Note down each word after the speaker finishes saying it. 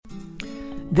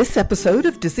This episode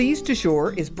of Disease Du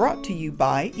Jour is brought to you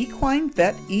by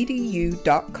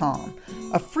equinevetedu.com,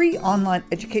 a free online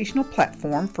educational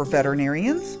platform for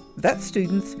veterinarians, vet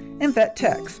students, and vet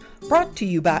techs, brought to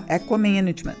you by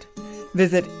EquiManagement.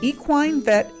 Visit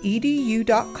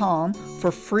equinevetedu.com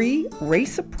for free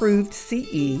race-approved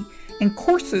CE and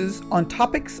courses on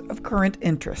topics of current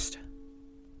interest.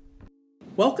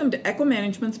 Welcome to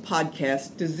EquiManagement's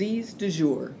podcast, Disease Du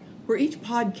Jour, where each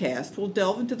podcast will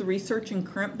delve into the research and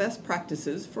current best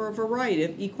practices for a variety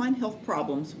of equine health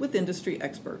problems with industry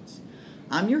experts.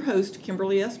 I'm your host,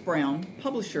 Kimberly S. Brown,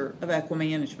 publisher of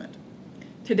EquiManagement.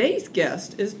 Today's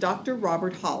guest is Dr.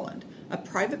 Robert Holland, a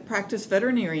private practice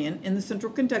veterinarian in the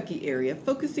Central Kentucky area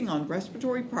focusing on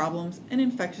respiratory problems and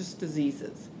infectious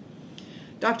diseases.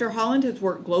 Dr. Holland has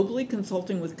worked globally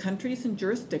consulting with countries and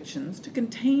jurisdictions to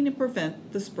contain and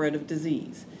prevent the spread of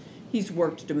disease. He's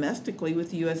worked domestically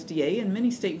with the USDA and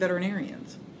many state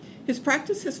veterinarians. His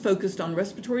practice has focused on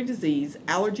respiratory disease,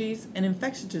 allergies, and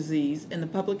infectious disease in the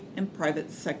public and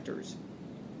private sectors.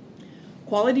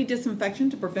 Quality disinfection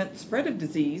to prevent the spread of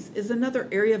disease is another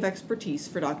area of expertise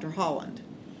for Dr. Holland.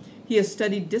 He has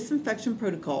studied disinfection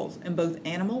protocols in both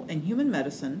animal and human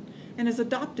medicine and has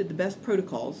adopted the best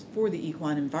protocols for the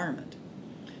equine environment.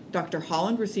 Dr.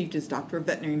 Holland received his Doctor of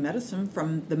Veterinary Medicine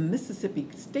from the Mississippi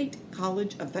State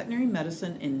College of Veterinary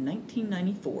Medicine in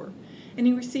 1994, and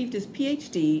he received his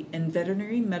PhD in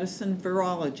Veterinary Medicine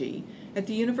Virology at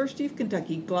the University of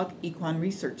Kentucky Gluck Equine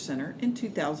Research Center in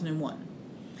 2001.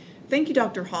 Thank you,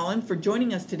 Dr. Holland, for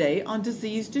joining us today on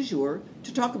Disease Du Jour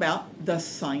to talk about the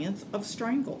science of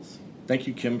strangles. Thank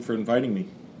you, Kim, for inviting me.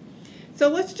 So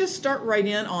let's just start right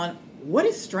in on what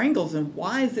is strangles and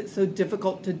why is it so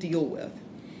difficult to deal with?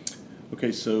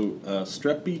 Okay, so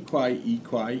Strep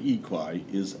equi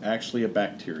is actually a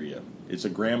bacteria. It's a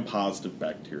gram-positive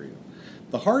bacteria.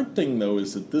 The hard thing, though,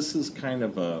 is that this is kind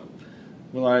of I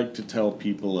like to tell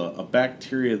people, a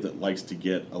bacteria that likes to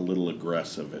get a little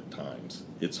aggressive at times.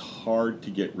 It's hard to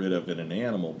get rid of in an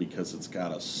animal because it's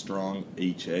got a strong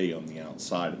HA on the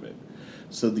outside of it.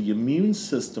 So the immune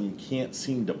system can't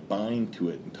seem to bind to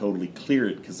it and totally clear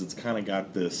it because it's kind of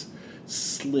got this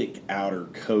slick outer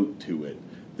coat to it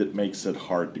that makes it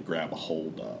hard to grab a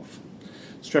hold of.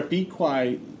 Strep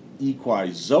equi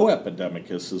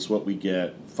zooepidemicus is what we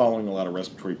get following a lot of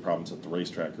respiratory problems at the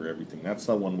racetrack or everything. That's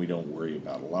the one we don't worry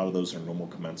about. A lot of those are normal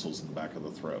commensals in the back of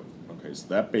the throat. Okay, so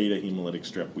that beta hemolytic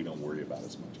strep we don't worry about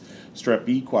as much. Strep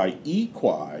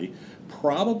equi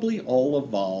probably all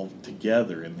evolved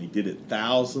together, and they did it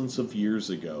thousands of years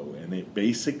ago, and it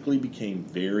basically became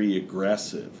very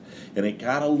aggressive, and it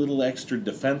got a little extra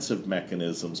defensive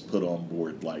mechanisms put on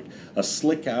board, like a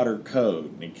slick outer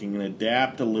coat, and it can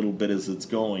adapt a little bit as it's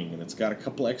going, and it's got a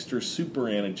couple extra super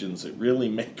antigens that really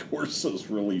make horses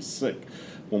really sick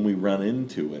when we run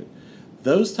into it.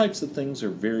 Those types of things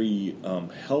are very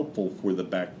helpful for the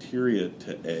bacteria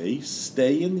to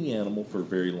stay in the animal for a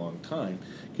very long time,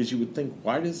 because you would think,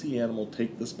 why does the animal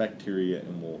take this bacteria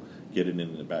and will get it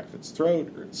in the back of its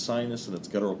throat or its sinus and its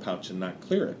guttural pouch and not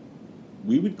clear it?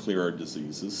 We would clear our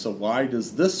diseases, so why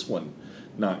does this one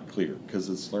not clear? Because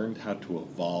it's learned how to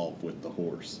evolve with the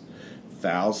horse.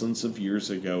 Thousands of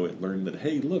years ago, it learned that,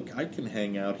 hey, look, I can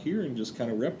hang out here and just kind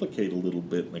of replicate a little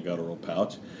bit in the guttural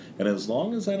pouch, and as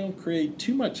long as I don't create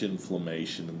too much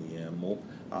inflammation in the animal,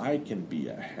 I can be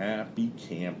a happy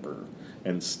camper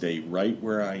and stay right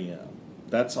where I am.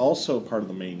 That's also part of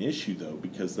the main issue, though,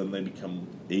 because then they become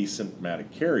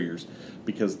asymptomatic carriers,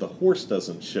 because the horse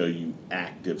doesn't show you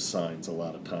active signs a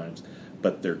lot of times,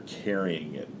 but they're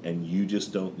carrying it, and you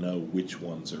just don't know which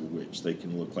ones are which. They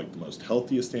can look like the most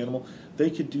healthiest animal. They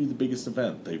could do the biggest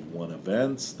event. They've won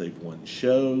events, they've won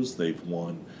shows, they've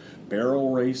won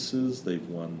barrel races, they've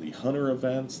won the hunter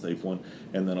events, they've won,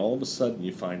 and then all of a sudden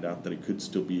you find out that it could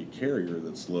still be a carrier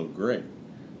that's low grade.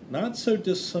 Not so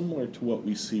dissimilar to what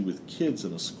we see with kids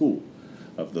in a school.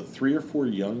 Of the 3 or 4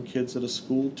 young kids at a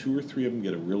school, 2 or 3 of them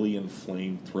get a really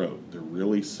inflamed throat. They're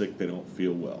really sick, they don't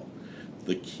feel well.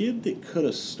 The kid that could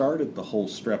have started the whole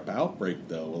strep outbreak,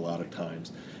 though, a lot of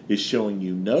times, is showing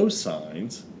you no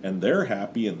signs, and they're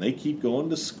happy, and they keep going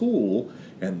to school,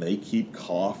 and they keep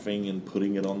coughing and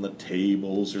putting it on the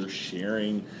tables or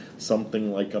sharing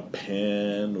something like a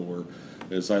pen, or,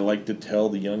 as I like to tell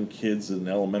the young kids in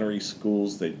elementary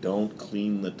schools, they don't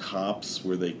clean the tops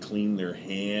where they clean their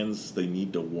hands. They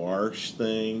need to wash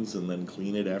things and then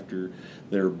clean it after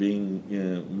they're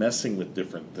messing with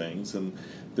different things, and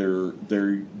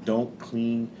they don't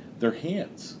clean their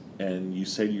hands. And you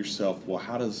say to yourself, well,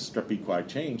 how does strep equi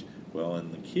change? Well,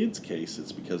 in the kids' case,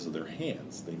 it's because of their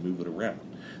hands. They move it around.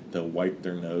 They'll wipe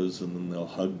their nose, and then they'll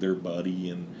hug their buddy,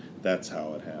 and That's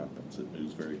how it happens. It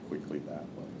moves very quickly that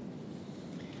way.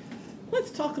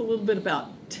 Let's talk a little bit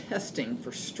about testing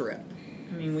for strep.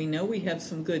 I mean, we know we have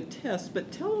some good tests,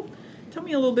 but tell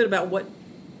me a little bit about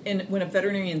when a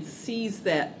veterinarian sees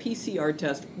that PCR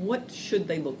test, what should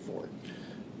they look for?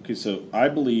 Okay, so I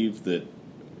believe that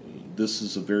this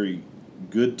is a very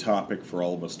good topic for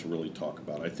all of us to really talk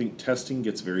about. I think testing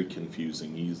gets very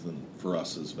confusing, even for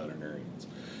us as veterinarians.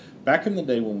 Back in the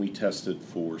day when we tested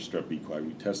for strep equi,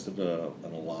 we tested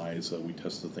an ELISA, we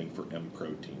tested a thing for M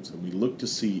proteins, and we looked to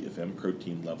see if M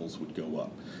protein levels would go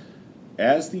up.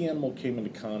 As the animal came into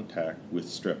contact with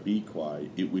strep equi,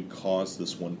 it would cause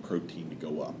this one protein to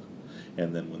go up.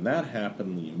 And then when that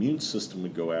happened, the immune system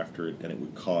would go after it, and it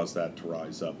would cause that to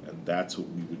rise up, and that's what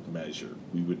we would measure.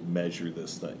 We would measure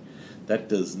this thing. That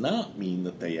does not mean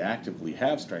that they actively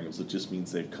have strangles. It just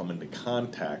means they've come into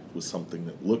contact with something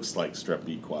that looks like strep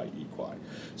equi.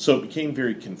 So it became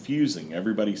very confusing.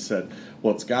 Everybody said,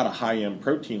 well, it's got a high M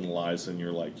protein ELISA, and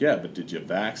you're like, yeah, but did you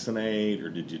vaccinate, or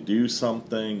did you do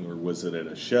something, or was it at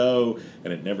a show,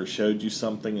 and it never showed you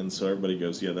something? And so everybody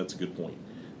goes, yeah, that's a good point.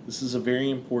 This is a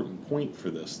very important point for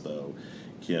this, though,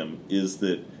 Kim, is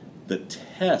that the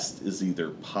test is either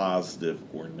positive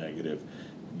or negative.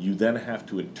 You then have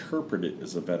to interpret it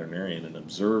as a veterinarian and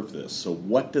observe this. So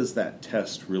what does that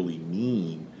test really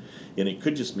mean? And it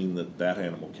could just mean that that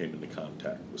animal came into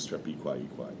contact with strep equi,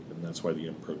 and that's why the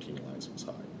M protein ELISA was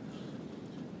high.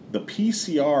 The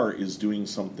PCR is doing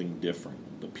something different.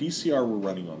 The PCR we're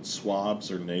running on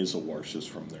swabs or nasal washes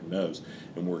from their nose,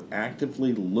 and we're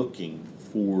actively looking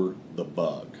for the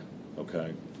bug,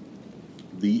 okay?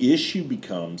 The issue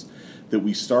becomes that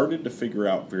we started to figure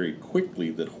out very quickly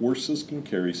that horses can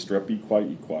carry strep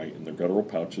equi in their guttural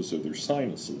pouches or their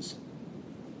sinuses.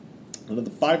 And of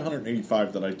the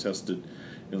 585 that I tested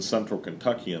in central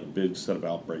Kentucky on a big set of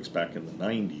outbreaks back in the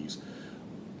 90s,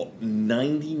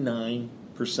 99%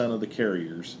 of the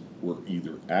carriers were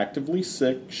either actively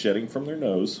sick, shedding from their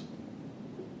nose,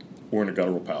 or in a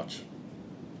guttural pouch.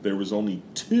 There was only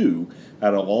 2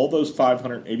 out of all those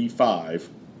 585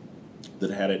 that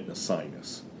had it in a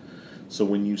sinus. So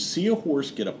when you see a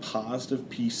horse get a positive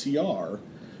PCR,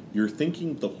 you're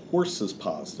thinking the horse is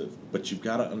positive, but you've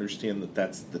got to understand that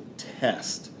that's the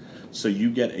test. So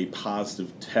you get a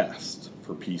positive test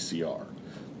for PCR.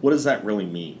 What does that really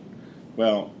mean?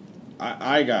 Well,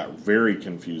 I got very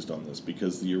confused on this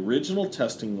because the original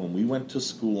testing when we went to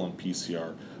school on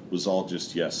PCR was all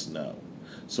just yes, no.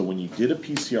 So when you did a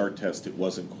PCR test, it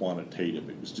wasn't quantitative,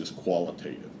 it was just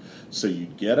qualitative. So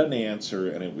you'd get an answer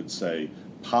and it would say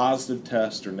positive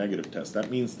test or negative test.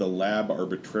 That means the lab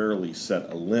arbitrarily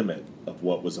set a limit of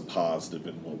what was a positive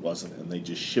and what wasn't, and they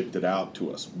just shipped it out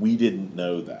to us. We didn't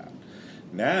know that.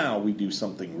 Now we do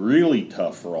something really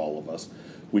tough for all of us,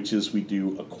 which is we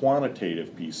do a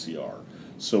quantitative PCR.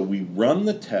 So we run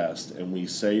the test and we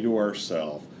say to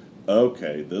ourselves,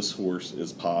 okay, this horse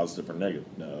is positive or negative.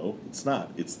 No, it's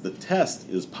not. It's the test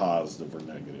is positive or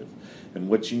negative. And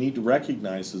what you need to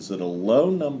recognize is that a low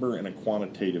number in a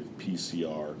quantitative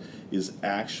PCR is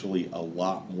actually a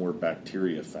lot more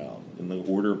bacteria found, in the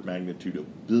order of magnitude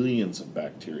of billions of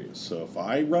bacteria. So if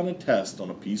I run a test on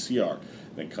a PCR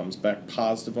and it comes back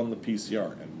positive on the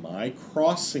PCR, and my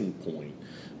crossing point,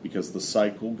 because the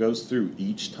cycle goes through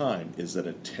each time, is at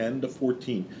a 10 to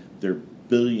 14, there are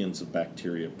billions of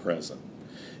bacteria present.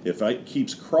 If it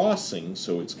keeps crossing,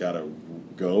 so it's got to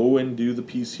go and do the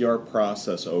PCR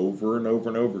process over and over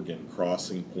and over again,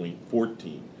 crossing point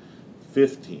 14,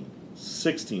 15,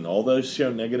 16, all those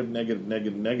show negative, negative,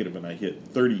 negative, negative, and I hit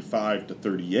 35 to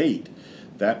 38,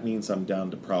 that means I'm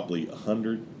down to probably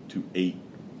 100 to 8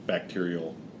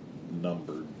 bacterial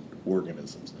numbered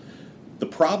organisms. The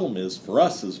problem is, for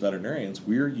us as veterinarians,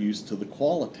 we're used to the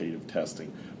qualitative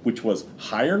testing, which was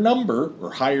higher number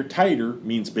or higher titer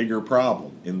means bigger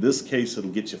problem. In this case,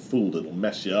 it'll get you fooled. It'll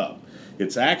mess you up.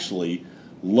 It's actually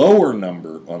lower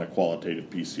number on a qualitative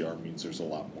PCR means there's a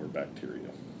lot more bacteria.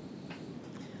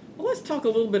 Well, let's talk a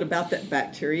little bit about that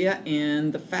bacteria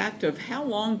and the fact of how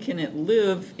long can it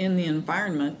live in the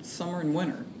environment, summer and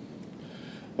winter.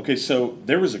 Okay, so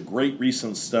there was a great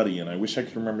recent study, and I wish I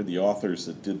could remember the authors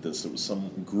that did this. It was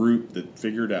some group that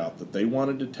figured out that they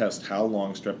wanted to test how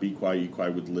long strep equi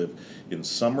would live in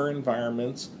summer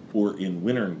environments or in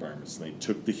winter environments. And they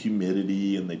took the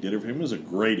humidity and they did everything. It was a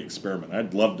great experiment.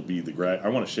 I'd love to be I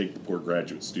want to shake the poor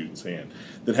graduate student's hand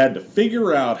that had to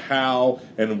figure out how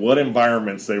and what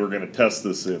environments they were going to test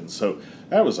this in. So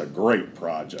that was a great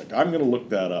project. I'm going to look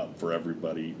that up for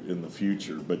everybody in the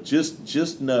future. But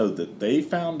just know that they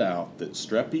found out that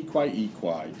strep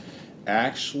equi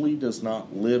actually does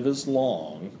not live as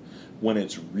long when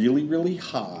it's really, really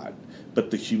hot,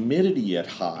 but the humidity at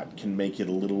hot can make it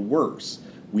a little worse.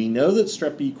 We know that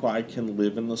Strep equi can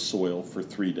live in the soil for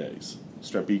 3 days.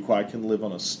 Strep equi can live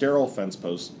on a sterile fence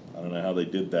post. I don't know how they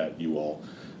did that, you all.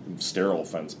 Sterile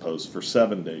fence post for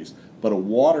 7 days, but a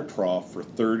water trough for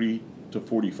 30 to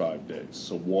 45 days.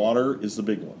 So water is the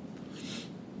big one.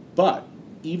 But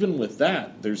even with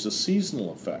that, there's a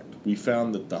seasonal effect. We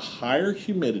found that the higher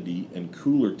humidity and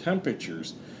cooler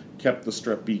temperatures kept the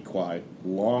Strep equi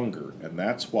longer, and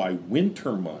that's why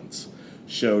winter months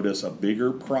showed us a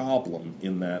bigger problem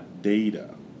in that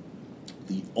data.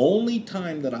 The only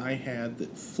time that I had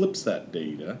that flips that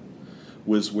data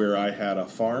was where I had a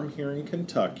farm here in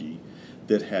Kentucky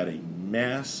that had a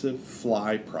massive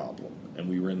fly problem, and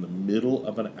we were in the middle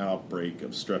of an outbreak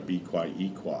of Strep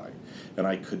equi, and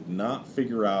I could not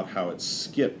figure out how it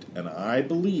skipped, and I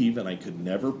believe, and I could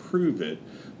never prove it,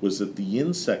 was that the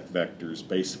insect vectors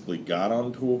basically got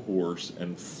onto a horse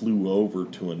and flew over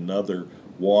to another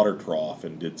water trough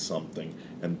and did something,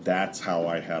 and that's how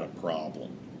I had a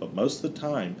problem. But most of the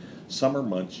time, summer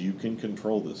months, you can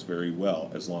control this very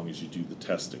well as long as you do the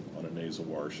testing on a nasal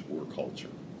wash or culture.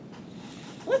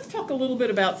 Let's talk a little bit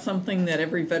about something that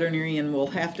every veterinarian will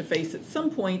have to face at some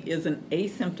point is an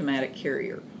asymptomatic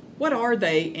carrier. What are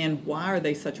they and why are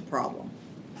they such a problem?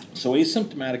 So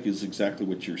asymptomatic is exactly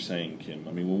what you're saying, Kim.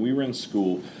 I mean, when we were in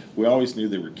school, we always knew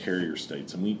they were carrier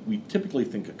states, and we typically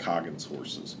think of Coggins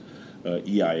horses.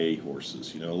 EIA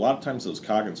horses. You know, a lot of times those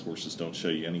Coggins horses don't show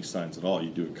you any signs at all.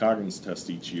 You do a Coggins test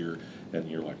each year, and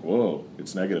you're like, whoa,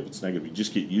 it's negative, it's negative. You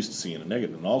just get used to seeing a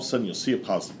negative, and all of a sudden you'll see a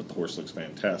positive, but the horse looks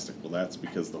fantastic. Well, that's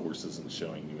because the horse isn't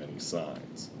showing you any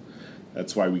signs.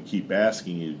 That's why we keep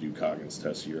asking you to do Coggins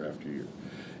tests year after year.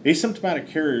 Asymptomatic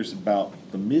carriers, about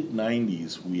the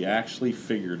mid-90s, we actually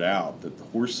figured out that the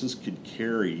horses could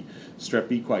carry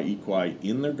Strep equi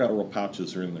in their guttural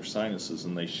pouches or in their sinuses,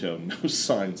 and they show no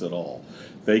signs at all.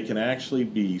 They can actually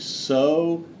be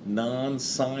so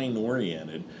non-sign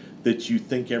oriented that you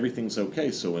think everything's okay.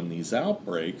 So in these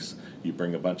outbreaks, you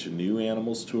bring a bunch of new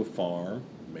animals to a farm,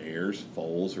 mares,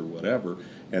 foals, or whatever,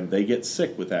 and they get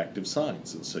sick with active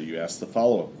signs. And so you ask the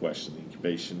follow-up question. The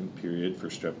incubation period for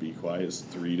Strep equi is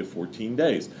 3 to 14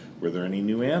 days. Were there any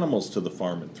new animals to the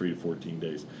farm at 3 to 14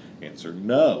 days? Answer,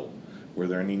 no. Were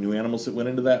there any new animals that went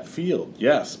into that field?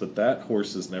 Yes, but that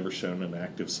horse has never shown an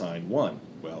active sign 1.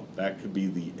 Well, that could be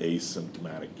the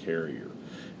asymptomatic carrier.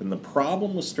 And the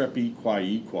problem with Strep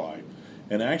equi,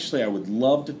 and actually I would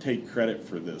love to take credit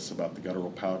for this about the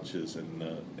guttural pouches, and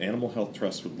Animal Health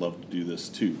Trust would love to do this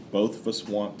too. Both of us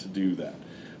want to do that.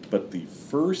 But the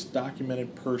first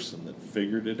documented person that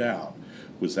figured it out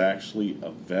was actually a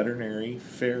veterinary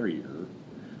farrier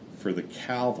for the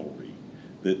cavalry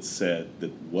that said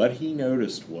that what he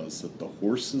noticed was that the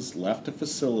horses left a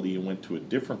facility and went to a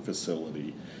different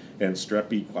facility, and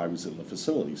Strep equi was in the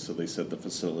facility. So they said the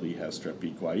facility has Strep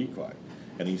equi.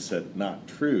 And he said, not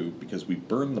true, because we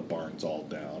burned the barns all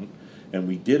down, and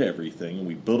we did everything, and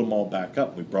we built them all back up,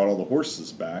 and we brought all the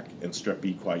horses back, and Strep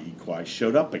equi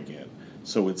showed up again.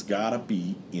 So it's got to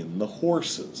be in the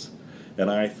horses. And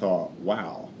I thought,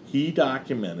 wow, he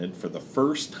documented for the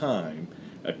first time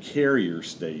a carrier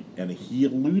state, and he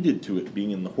alluded to it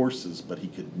being in the horses, but he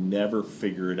could never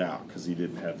figure it out because he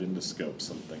didn't have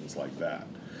endoscopes and things like that.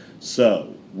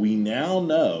 So we now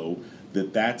know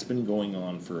that that's been going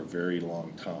on for a very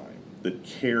long time, that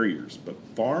carriers, but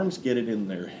farms get it in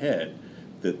their head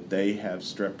that they have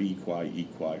Strep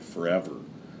equi forever.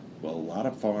 Well, a lot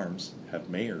of farms have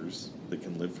mares that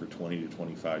can live for 20 to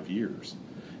 25 years,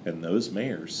 and those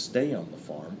mares stay on the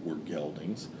farm, or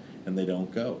geldings, and they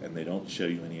don't go, and they don't show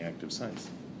you any active signs.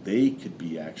 They could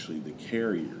be actually the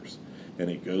carriers, and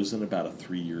it goes in about a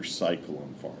 3-year cycle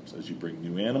on farms. As you bring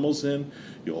new animals in,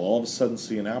 you'll all of a sudden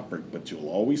see an outbreak, but you'll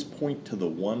always point to the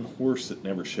one horse that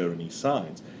never showed any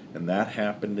signs, and that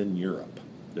happened in Europe.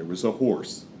 There was a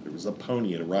horse, there was a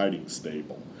pony at a riding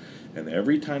stable, and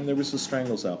every time there was a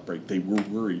strangles outbreak, they were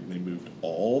worried, and they moved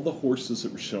all the horses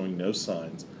that were showing no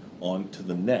signs onto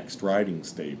the next riding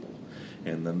stable.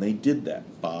 And then they did that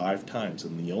 5 times,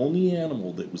 and the only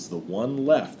animal that was the one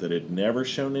left that had never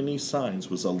shown any signs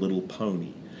was a little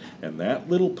pony. And that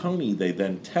little pony they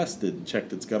then tested and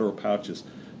checked its guttural pouches,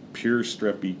 pure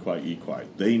Strep equi.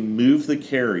 They moved the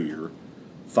carrier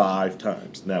 5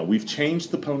 times. Now, we've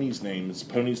changed the pony's name. This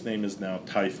pony's name is now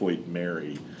Typhoid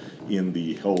Mary in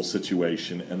the whole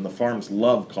situation, and the farms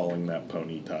love calling that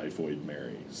pony Typhoid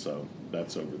Mary, so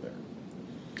that's over there.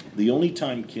 The only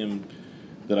time, Kim,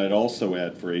 that I'd also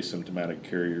add for asymptomatic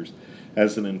carriers,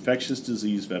 as an infectious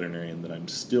disease veterinarian that I'm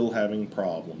still having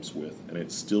problems with, and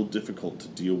it's still difficult to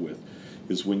deal with,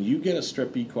 is when you get a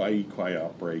Strep equi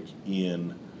outbreak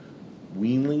in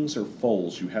weanlings or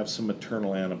foals, you have some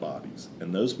maternal antibodies,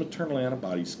 and those maternal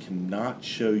antibodies cannot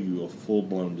show you a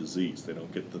full-blown disease. They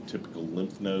don't get the typical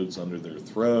lymph nodes under their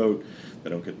throat. They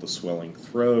don't get the swelling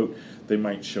throat. They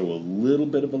might show a little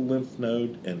bit of a lymph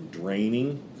node and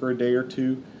draining for a day or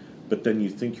two, but then you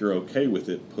think you're okay with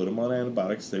it, put them on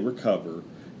antibiotics, they recover,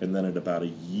 and then at about a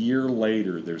year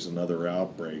later there's another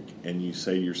outbreak, and you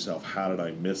say to yourself, how did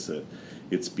I miss it?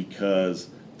 It's because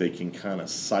they can kind of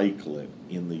cycle it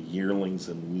in the yearlings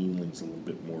and weanlings a little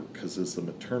bit more, because as the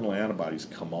maternal antibodies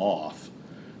come off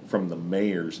from the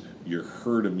mares, your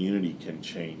herd immunity can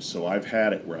change. So I've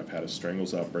had it where I've had a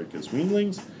strangles outbreak as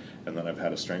weanlings, and then I've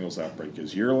had a strangles outbreak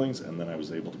as yearlings, and then I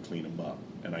was able to clean them up.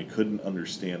 And I couldn't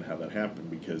understand how that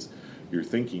happened, because you're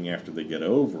thinking after they get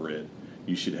over it,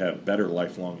 you should have better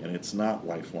lifelong, and it's not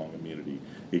lifelong immunity.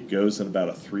 It goes in about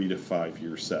a 3 to 5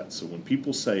 year set. So when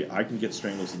people say, I can get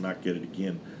strangles and not get it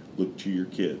again, look to your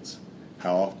kids.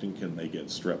 How often can they get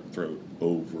strep throat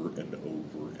over and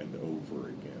over and over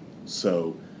again?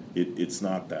 So it's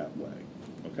not that way,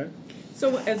 okay?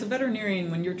 So as a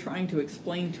veterinarian, when you're trying to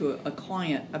explain to a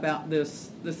client about this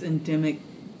endemic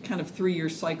kind of 3-year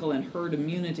cycle and herd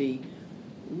immunity,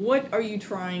 what are you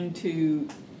trying to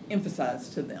emphasize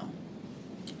to them?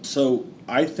 So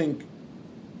I think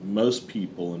most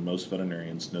people and most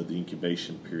veterinarians know the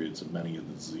incubation periods of many of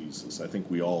the diseases. I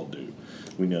think we all do.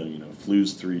 We know,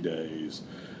 flu's 3 days,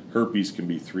 herpes can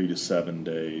be 3 to 7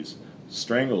 days.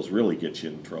 Strangles really get you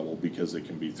in trouble because it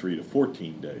can be 3 to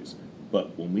 14 days.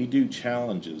 But when we do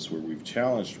challenges where we've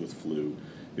challenged with flu,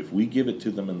 if we give it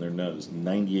to them in their nose,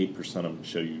 98% of them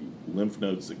show you lymph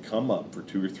nodes that come up for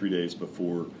 2 or 3 days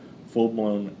before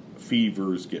full-blown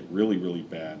fevers get really, really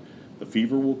bad. The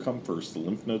fever will come first, the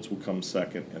lymph nodes will come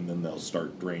second, and then they'll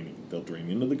start draining. They'll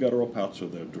drain into the guttural pouch or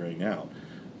they'll drain out.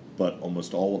 But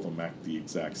almost all of them act the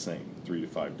exact same, 3 to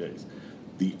 5 days.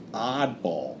 The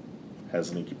oddball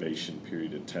has an incubation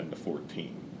period of 10 to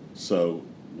 14. So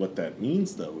what that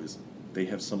means, though, is they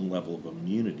have some level of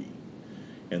immunity.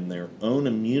 And their own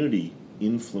immunity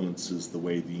influences the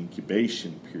way the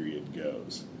incubation period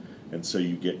goes. And so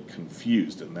you get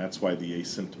confused, and that's why the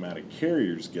asymptomatic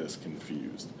carriers get us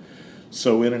confused.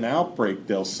 So in an outbreak,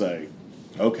 they'll say,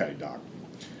 okay, doc,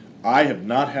 I have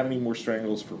not had any more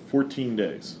strangles for 14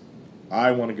 days.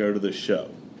 I want to go to this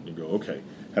show. You go, okay,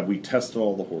 have we tested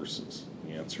all the horses?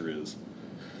 The answer is,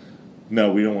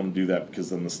 no, we don't want to do that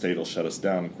because then the state will shut us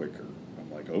down quicker. I'm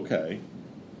like, okay,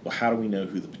 well, how do we know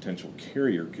who the potential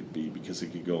carrier could be? Because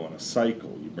it could go on a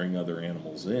cycle. You bring other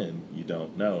animals in, you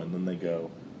don't know. And then they go,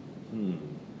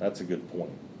 that's a good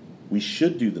point. We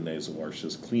should do the nasal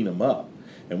washes, clean them up.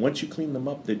 And once you clean them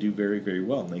up, they do very, very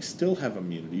well. And they still have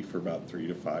immunity for about 3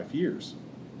 to 5 years,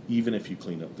 even if you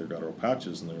clean up their guttural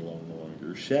pouches and they're no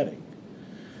longer shedding.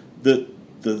 The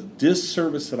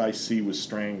disservice that I see with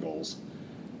strangles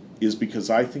is because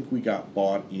I think we got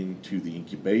bought into the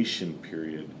incubation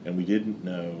period and we didn't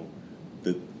know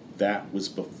that that was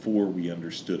before we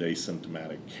understood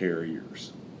asymptomatic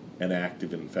carriers and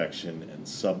active infection and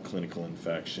subclinical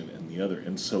infection and the other.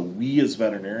 And so we as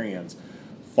veterinarians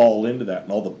fall into that,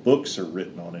 and all the books are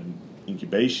written on an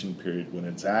incubation period when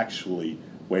it's actually,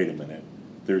 wait a minute,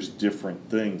 there's different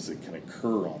things that can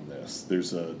occur on this.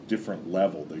 There's a different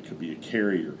level. There could be a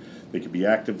carrier. They could be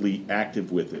actively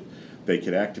active with it. They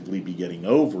could actively be getting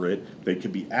over it. They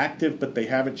could be active, but they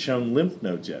haven't shown lymph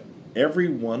nodes yet. Every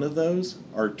one of those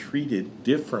are treated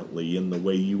differently in the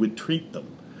way you would treat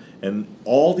them. And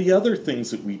all the other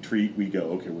things that we treat, we go,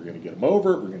 okay, we're going to get them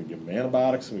over it, we're going to give them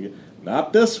antibiotics, and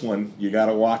not this one. You got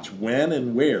to watch when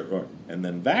and where. And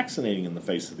then vaccinating in the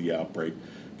face of the outbreak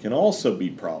can also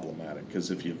be problematic, because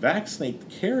if you vaccinate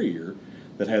the carrier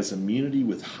that has immunity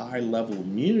with high level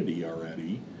immunity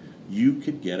already, you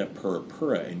could get a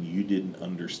purpura and you didn't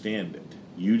understand it.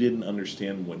 You didn't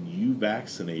understand when you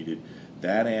vaccinated,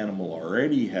 that animal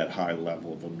already had high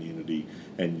level of immunity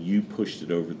and you pushed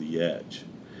it over the edge.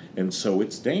 And so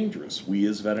it's dangerous. We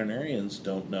as veterinarians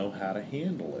don't know how to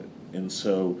handle it. And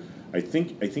so I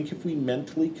think if we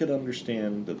mentally could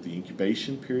understand that the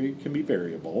incubation period can be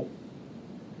variable,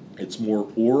 it's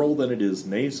more oral than it is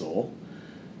nasal,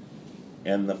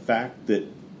 and the fact that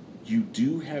you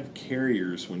do have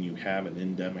carriers when you have an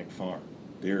endemic farm,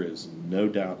 there is no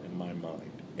doubt in my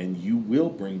mind. And you will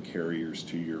bring carriers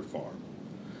to your farm.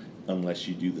 Unless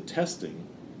you do the testing,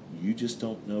 you just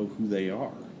don't know who they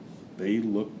are. They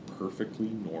look perfectly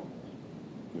normal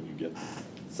when you get them.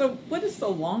 So what is the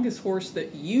longest horse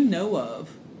that you know of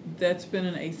that's been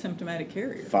an asymptomatic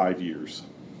carrier? 5 years.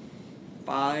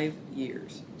 5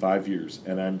 years. 5 years.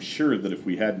 And I'm sure that if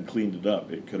we hadn't cleaned it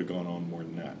up, it could have gone on more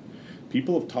than that.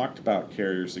 People have talked about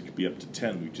carriers that could be up to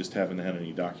 10. We just haven't had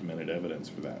any documented evidence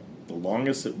for that. The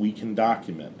longest that we can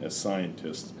document as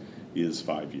scientists is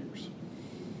 5 years.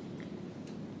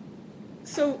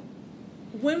 So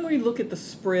when we look at the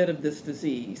spread of this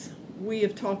disease,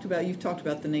 you've talked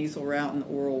about the nasal route and the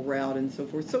oral route and so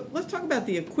forth. So let's talk about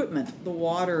the equipment, the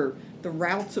water, the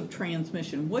routes of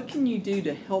transmission. What can you do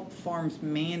to help farms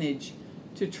manage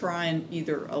to try and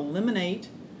either eliminate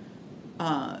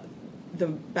the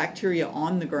bacteria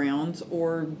on the grounds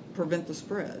or prevent the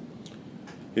spread?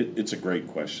 It's a great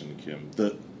question, Kim.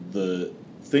 The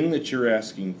thing that you're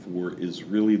asking for is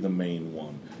really the main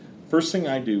one. First thing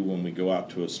I do when we go out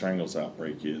to a strangles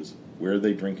outbreak is, where are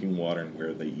they drinking water and where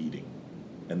are they eating?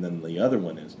 And then the other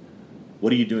one is,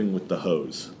 what are you doing with the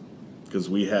hose? Because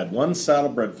we had one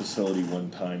saddlebred facility one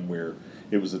time where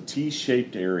it was a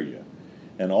T-shaped area,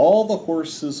 and all the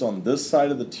horses on this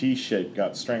side of the T-shape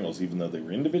got strangles, even though they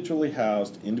were individually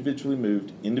housed, individually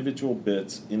moved, individual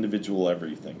bits, individual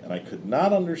everything. And I could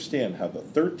not understand how the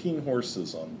 13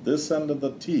 horses on this end of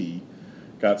the T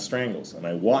got strangles. And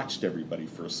I watched everybody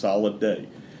for a solid day.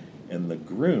 And the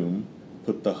groom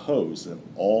put the hose in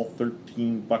all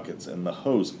 13 buckets, and the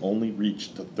hose only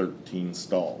reached to 13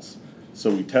 stalls.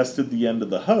 So we tested the end of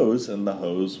the hose, and the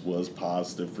hose was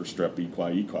positive for Strep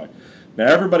equi. Now,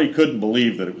 everybody couldn't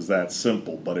believe that it was that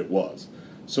simple, but it was.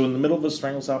 So in the middle of a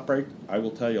strangles outbreak, I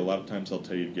will tell you, a lot of times I'll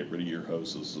tell you to get rid of your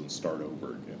hoses and start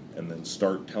over again, and then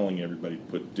start telling everybody to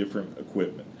put different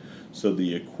equipment. So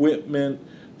the equipment,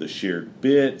 the shared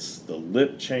bits, the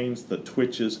lip chains, the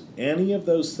twitches, any of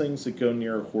those things that go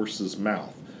near a horse's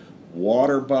mouth,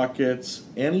 water buckets,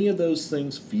 any of those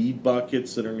things, feed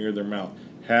buckets that are near their mouth,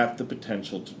 have the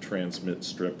potential to transmit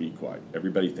Strep equi.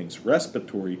 Everybody thinks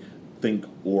respiratory, think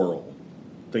oral.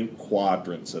 Think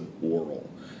quadrants and oral.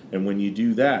 And when you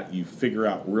do that, you figure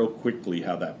out real quickly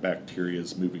how that bacteria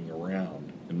is moving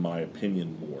around, in my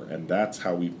opinion, more. And that's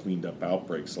how we've cleaned up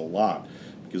outbreaks a lot.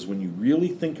 Because when you really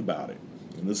think about it,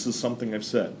 and this is something I've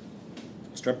said,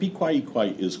 Strep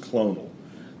equi is clonal.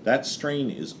 That strain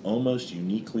is almost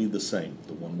uniquely the same.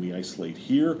 The one we isolate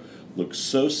here looks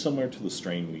so similar to the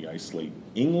strain we isolate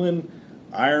in England,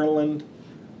 Ireland,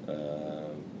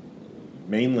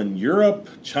 mainland Europe,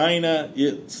 China.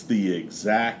 It's the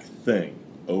exact thing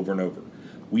over and over.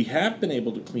 We have been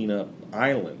able to clean up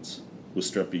islands with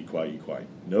Strep equi.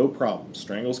 No problem.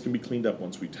 Strangles can be cleaned up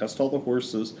once we test all the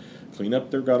horses, clean up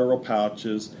their guttural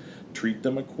pouches, treat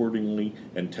them accordingly,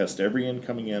 and test every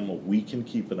incoming animal. We can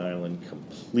keep an island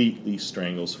completely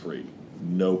strangles free.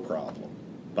 No problem,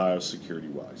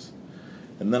 biosecurity-wise.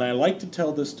 And then I like to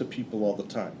tell this to people all the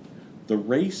time. The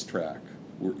racetrack,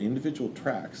 or individual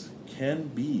tracks, can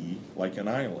be like an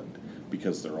island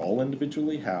because they're all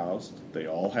individually housed, they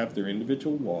all have their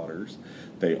individual waters,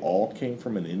 they all came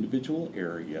from an individual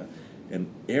area, and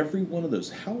every one of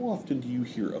those, how often do you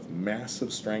hear of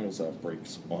massive strangles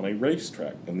outbreaks on a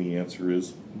racetrack? And the answer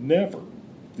is never.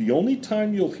 The only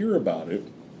time you'll hear about it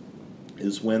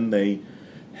is when they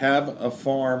have a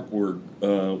farm or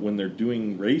when they're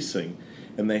doing racing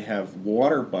and they have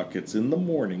water buckets in the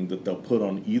morning that they'll put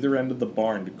on either end of the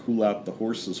barn to cool out the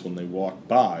horses when they walk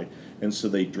by, and so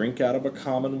they drink out of a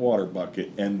common water bucket,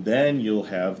 and then you'll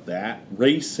have that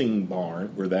racing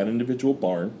barn or that individual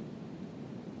barn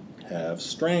have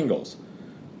strangles.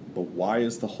 But why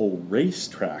is the whole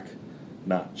racetrack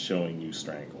not showing you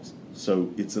strangles?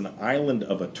 So it's an island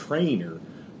of a trainer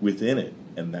within it,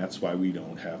 and that's why we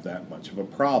don't have that much of a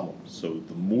problem. So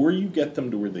the more you get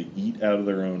them to where they eat out of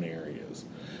their own areas,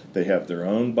 they have their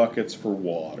own buckets for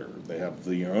water, they have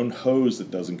their own hose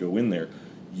that doesn't go in there,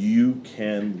 you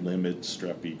can limit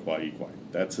Strep equi.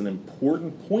 That's an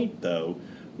important point, though,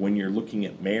 when you're looking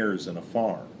at mares in a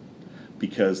farm,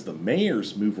 because the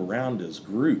mares move around as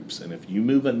groups, and if you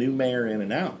move a new mare in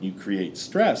and out, you create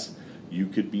stress, you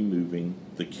could be moving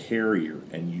the carrier,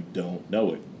 and you don't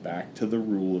know it. Back to the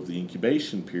rule of the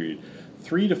incubation period.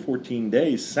 3 to 14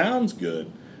 days sounds good,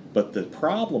 but the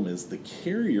problem is the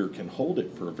carrier can hold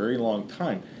it for a very long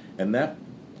time, and that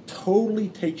totally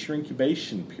takes your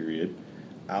incubation period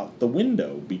out the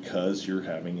window because you're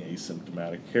having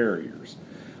asymptomatic carriers.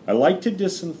 I like to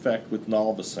disinfect with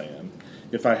Nolvasan.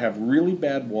 If I have really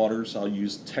bad waters, I'll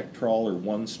use Tektrol or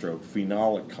one-stroke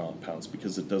phenolic compounds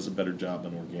because it does a better job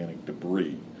on organic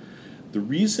debris. The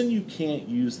reason you can't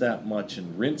use that much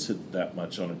and rinse it that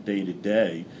much on a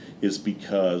day-to-day is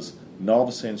because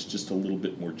Nolvasan's just a little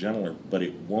bit more gentler, but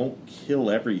it won't kill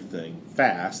everything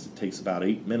fast. It takes about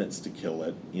 8 minutes to kill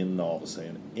it in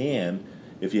Nolvasan. And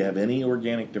if you have any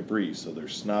organic debris, so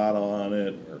there's snot on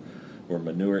it or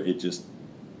manure,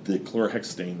 the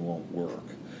chlorhexidine won't work.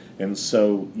 And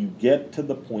so you get to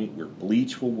the point where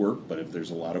bleach will work, but if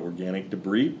there's a lot of organic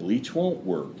debris, bleach won't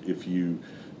work. If you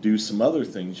do some other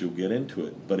things, you'll get into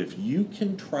it. But if you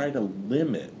can try to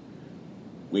limit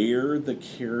where the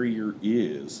carrier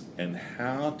is and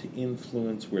how to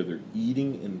influence where they're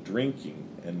eating and drinking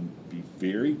and be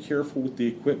very careful with the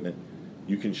equipment,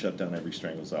 you can shut down every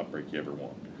strangles outbreak you ever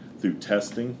want through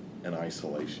testing and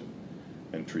isolation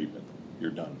and treatment. You're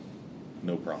done.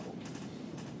 No problem.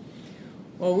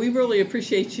 Well, we really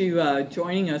appreciate you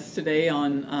joining us today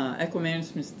on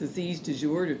Equimanagement's Disease Du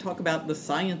Jour to talk about the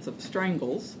science of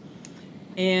strangles.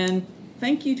 And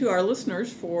thank you to our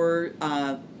listeners for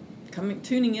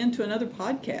tuning in to another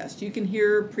podcast. You can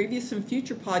hear previous and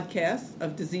future podcasts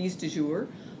of Disease Du Jour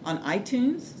on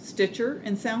iTunes, Stitcher,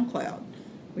 and SoundCloud.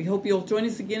 We hope you'll join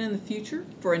us again in the future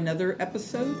for another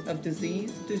episode of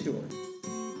Disease Du Jour.